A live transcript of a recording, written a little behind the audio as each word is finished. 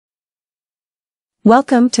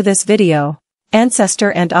Welcome to this video.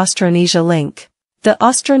 Ancestor and Austronesia link. The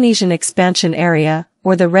Austronesian expansion area,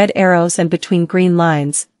 or the red arrows and between green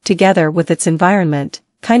lines, together with its environment,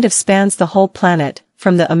 kind of spans the whole planet,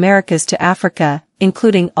 from the Americas to Africa,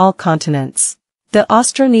 including all continents. The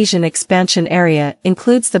Austronesian expansion area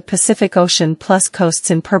includes the Pacific Ocean plus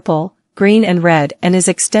coasts in purple, green and red and is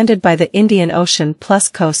extended by the Indian Ocean plus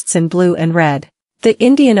coasts in blue and red. The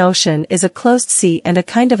Indian Ocean is a closed sea and a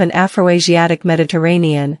kind of an Afroasiatic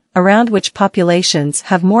Mediterranean, around which populations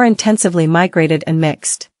have more intensively migrated and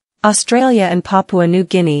mixed. Australia and Papua New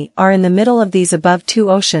Guinea are in the middle of these above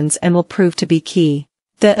two oceans and will prove to be key.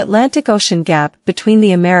 The Atlantic Ocean gap between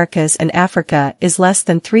the Americas and Africa is less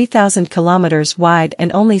than 3,000 kilometers wide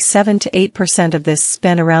and only 7 to 8% of this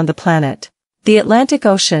span around the planet. The Atlantic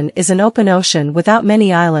Ocean is an open ocean without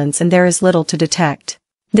many islands and there is little to detect.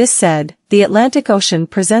 This said, the Atlantic Ocean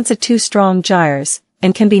presents two strong gyres,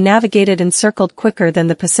 and can be navigated and circled quicker than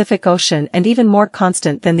the Pacific Ocean and even more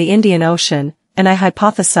constant than the Indian Ocean, and I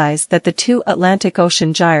hypothesize that the two Atlantic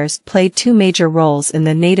Ocean gyres played two major roles in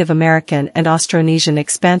the Native American and Austronesian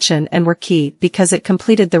expansion and were key because it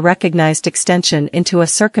completed the recognized extension into a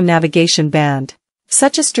circumnavigation band.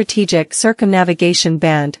 Such a strategic circumnavigation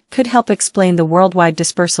band could help explain the worldwide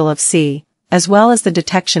dispersal of C, as well as the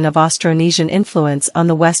detection of Austronesian influence on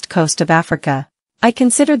the west coast of Africa. I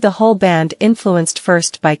considered the whole band influenced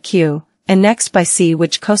first by Q, and next by C,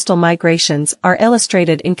 which coastal migrations are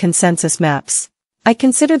illustrated in consensus maps. I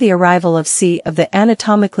consider the arrival of C of the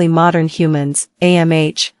anatomically modern humans,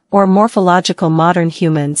 AMH, or morphological modern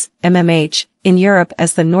humans, MMH, in Europe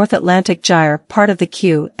as the North Atlantic Gyre part of the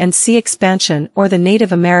Q and C expansion or the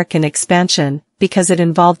Native American expansion, because it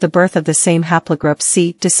involved the birth of the same haplogroup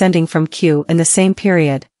C descending from Q in the same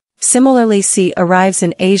period. Similarly, C arrives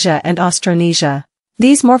in Asia and Austronesia.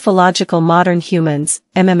 These morphological modern humans,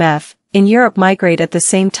 MMF, in Europe migrate at the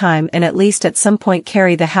same time and at least at some point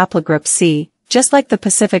carry the haplogroup C, just like the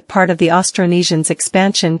Pacific part of the Austronesians'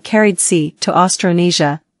 expansion carried C to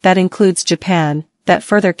Austronesia, that includes Japan, that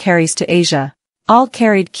further carries to Asia. All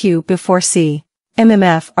carried Q before C.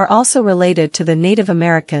 MMF are also related to the Native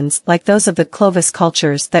Americans like those of the Clovis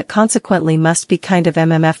cultures that consequently must be kind of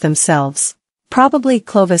MMF themselves. Probably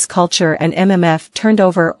Clovis culture and MMF turned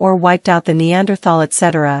over or wiped out the Neanderthal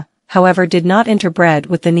etc., however did not interbred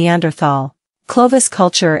with the Neanderthal. Clovis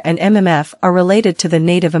culture and MMF are related to the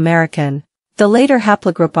Native American. The later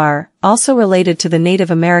haplogroup R, also related to the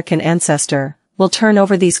Native American ancestor, will turn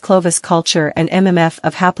over these Clovis culture and MMF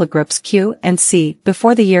of haplogroups Q and C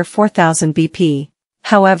before the year 4000 BP.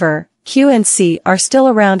 However, Q and C are still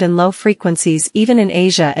around in low frequencies even in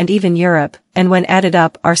Asia and even Europe, and when added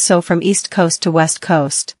up are so from east coast to west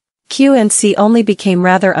coast. Q and C only became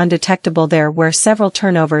rather undetectable there where several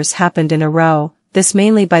turnovers happened in a row, this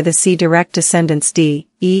mainly by the C direct descendants D,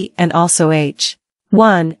 E and also H.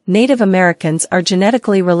 1. Native Americans are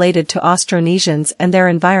genetically related to Austronesians and their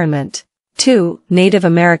environment. 2. Native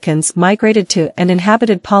Americans migrated to and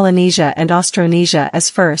inhabited Polynesia and Austronesia as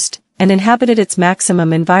first, and inhabited its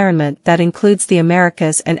maximum environment that includes the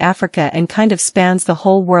Americas and Africa and kind of spans the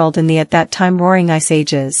whole world in the at that time roaring ice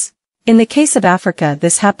ages. In the case of Africa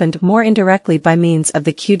this happened more indirectly by means of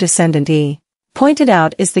the Q descendant E. Pointed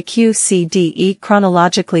out is the QCDE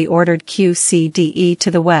chronologically ordered QCDE to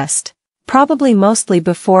the west. Probably mostly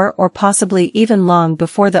before or possibly even long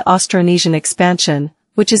before the Austronesian expansion,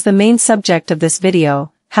 which is the main subject of this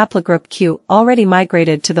video, haplogroup Q already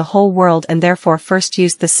migrated to the whole world and therefore first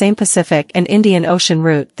used the same Pacific and Indian Ocean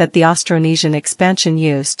route that the Austronesian expansion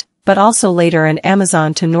used, but also later an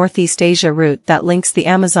Amazon to Northeast Asia route that links the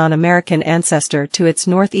Amazon American ancestor to its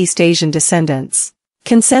Northeast Asian descendants.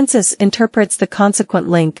 Consensus interprets the consequent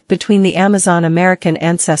link between the Amazon American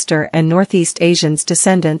ancestor and Northeast Asians'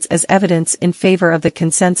 descendants as evidence in favor of the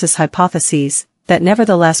consensus hypotheses, that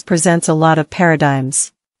nevertheless presents a lot of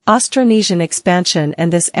paradigms. Austronesian expansion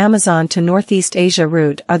and this Amazon to Northeast Asia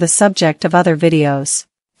route are the subject of other videos.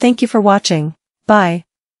 Thank you for watching. Bye.